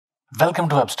Welcome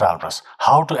to WebStylePress.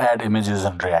 How to add images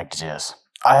in ReactJS.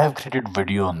 I have created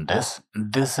video on this.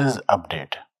 This is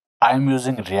update. I am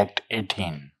using React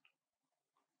 18.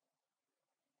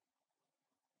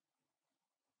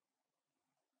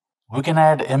 We can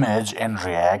add image in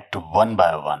React one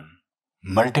by one.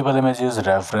 Multiple images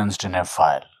referenced in a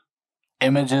file.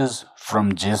 Images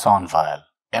from JSON file.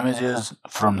 Images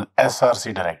from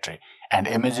src directory and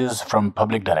images from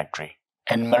public directory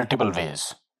in multiple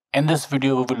ways. In this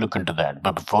video, we will look into that.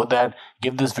 But before that,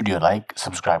 give this video a like,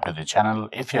 subscribe to the channel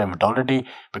if you haven't already,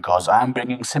 because I am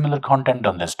bringing similar content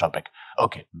on this topic.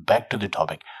 Okay, back to the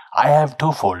topic. I have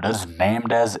two folders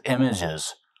named as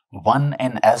images. One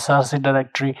in src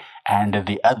directory and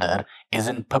the other is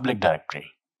in public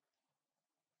directory.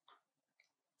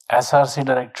 Src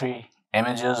directory,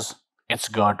 images, it's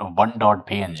got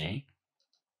 1.png,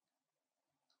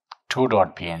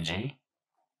 2.png.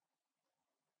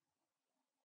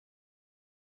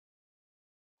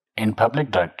 In public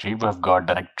directory, we've got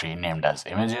directory named as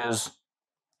images.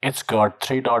 It's got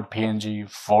 3.png,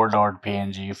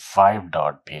 4.png,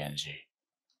 5.png.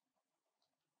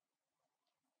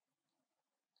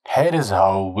 Here is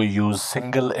how we use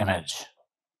single image.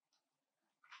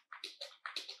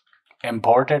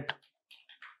 Import it,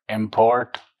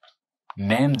 import,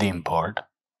 name the import.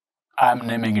 I'm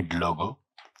naming it logo.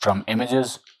 From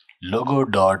images,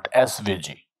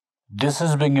 logo.svg. This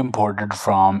is being imported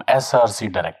from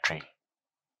src directory.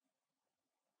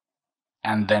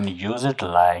 And then use it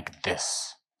like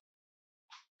this.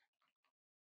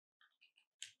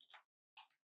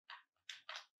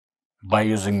 By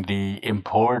using the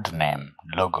import name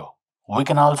logo. We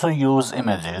can also use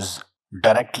images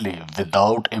directly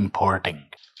without importing,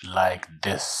 like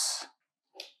this.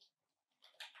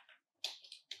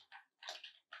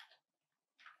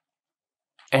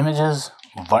 Images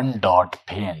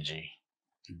 1.png.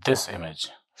 This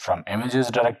image from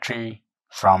images directory,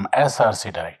 from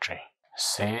src directory.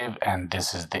 Save, and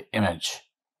this is the image.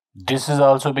 This is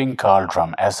also being called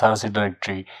from src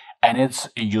directory and it's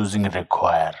using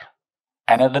require.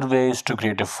 Another way is to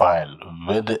create a file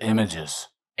with images.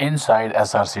 Inside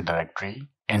src directory,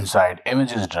 inside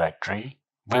images directory,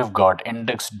 we've got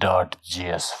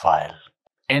index.js file.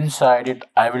 Inside it,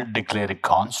 I will declare a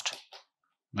const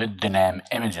with the name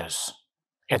images.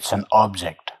 It's an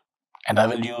object and I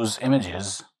will use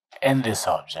images in this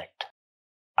object.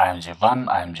 img1,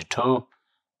 img2,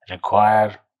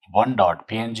 require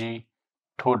 1.png,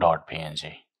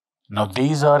 2.png. Now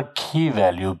these are key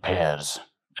value pairs.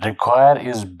 Require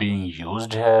is being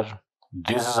used here.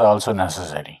 This is also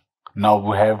necessary. Now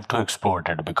we have to export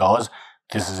it because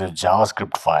this is a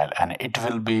JavaScript file and it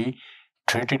will be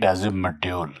treated as a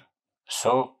module.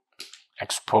 So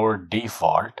export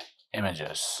default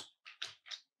images.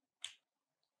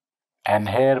 And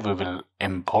here we will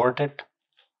import it.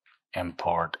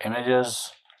 Import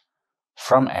images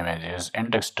from images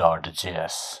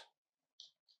index.js.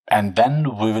 And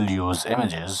then we will use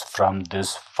images from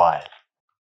this file.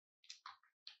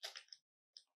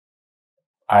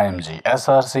 img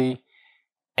src,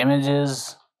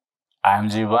 images,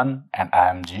 img1 and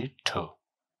img2,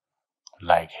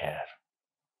 like here.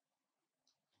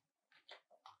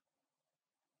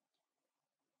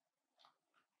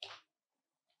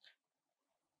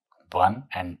 One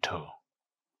and two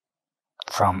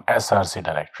from src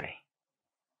directory.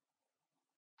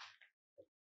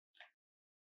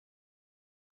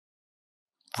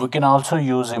 We can also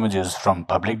use images from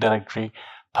public directory.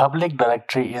 Public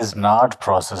directory is not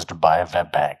processed by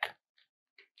Webpack.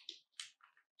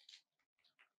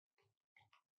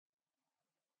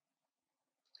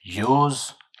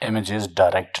 Use images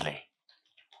directly.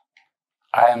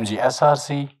 img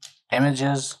src,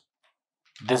 images.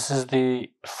 This is the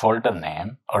folder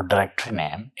name or directory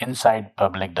name inside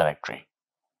public directory.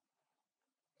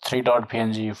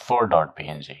 3.png,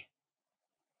 4.png.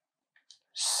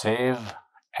 Save,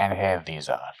 and here these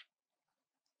are.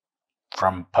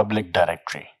 From public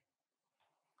directory.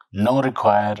 No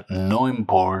require, no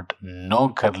import, no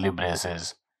curly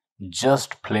braces,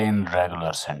 just plain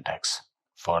regular syntax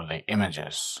for the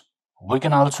images. We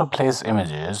can also place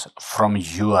images from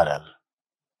URL,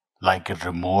 like a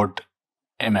remote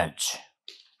image,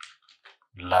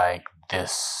 like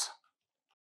this.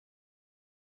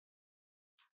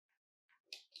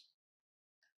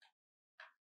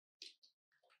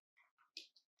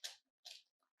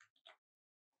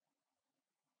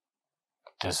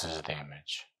 This is the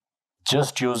image.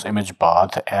 Just use image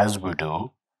path as we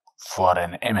do for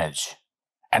an image.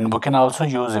 And we can also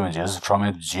use images from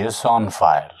a JSON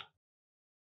file.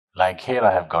 Like here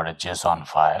I have got a JSON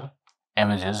file,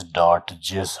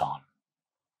 images.json.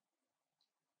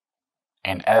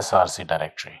 in src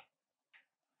directory.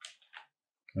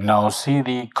 Now see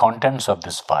the contents of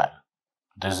this file.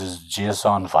 This is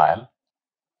JSON file.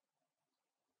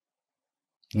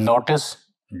 Notice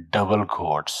double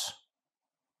quotes.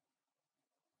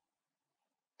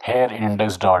 Here in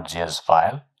index.js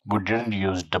file, we didn't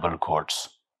use double quotes,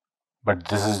 but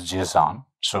this is JSON,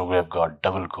 so we have got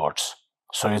double quotes.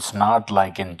 So it's not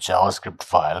like in JavaScript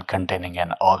file containing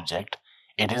an object,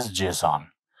 it is JSON.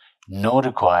 No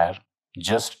require,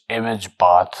 just image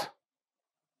path.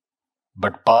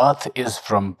 But path is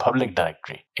from public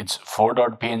directory. It's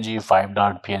 4.png,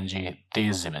 5.png,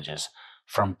 these images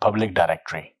from public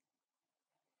directory.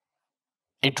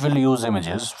 It will use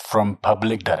images from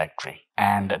public directory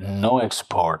and no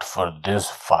export for this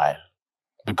file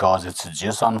because it's a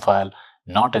JSON file,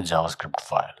 not a JavaScript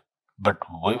file. But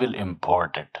we will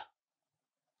import it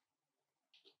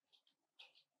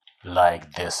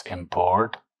like this.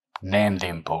 Import, name the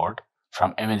import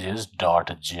from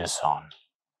images.json.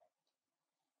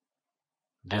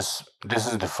 This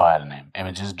is the file name,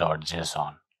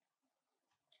 images.json.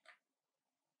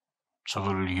 So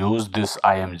we'll use this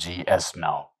imgs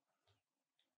now.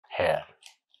 Here,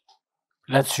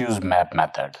 let's use map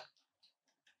method.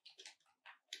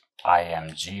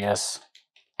 imgs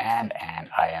and an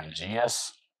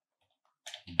imgs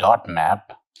dot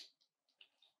map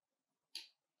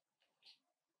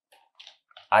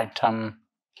item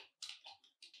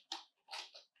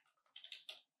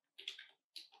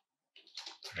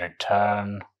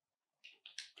return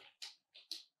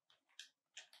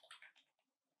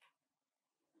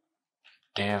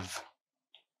div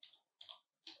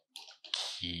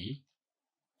key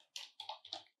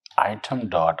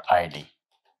item.id.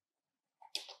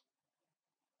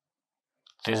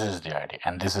 This is the ID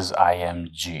and this is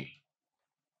img.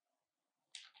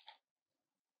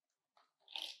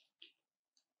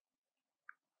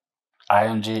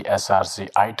 img src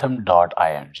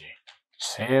item.img.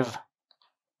 Save,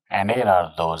 and here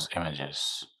are those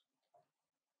images.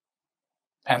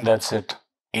 And that's it.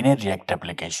 In a React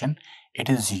application, it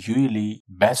is usually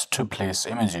best to place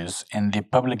images in the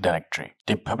public directory.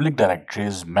 The public directory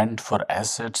is meant for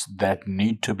assets that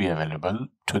need to be available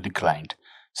to the client,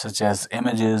 such as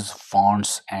images,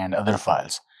 fonts, and other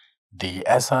files. The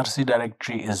src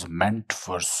directory is meant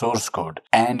for source code,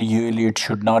 and usually it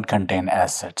should not contain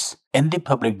assets. In the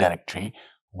public directory,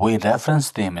 we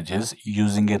reference the images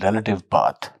using a relative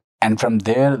path, and from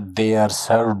there they are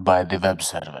served by the web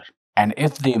server. And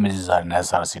if the images are in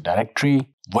src directory,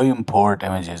 we import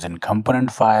images in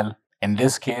component file. In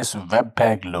this case,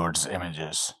 webpack loads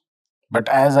images. But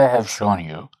as I have shown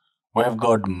you, we have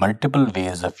got multiple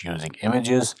ways of using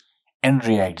images in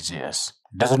ReactJS.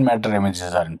 Doesn't matter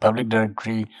images are in public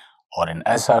directory or in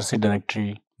src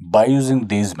directory. By using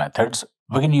these methods,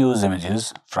 we can use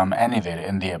images from anywhere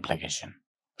in the application.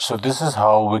 So this is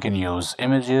how we can use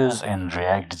images in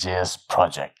ReactJS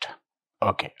project.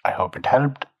 Okay, I hope it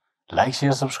helped. Like,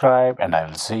 share, subscribe, and I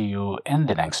will see you in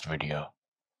the next video.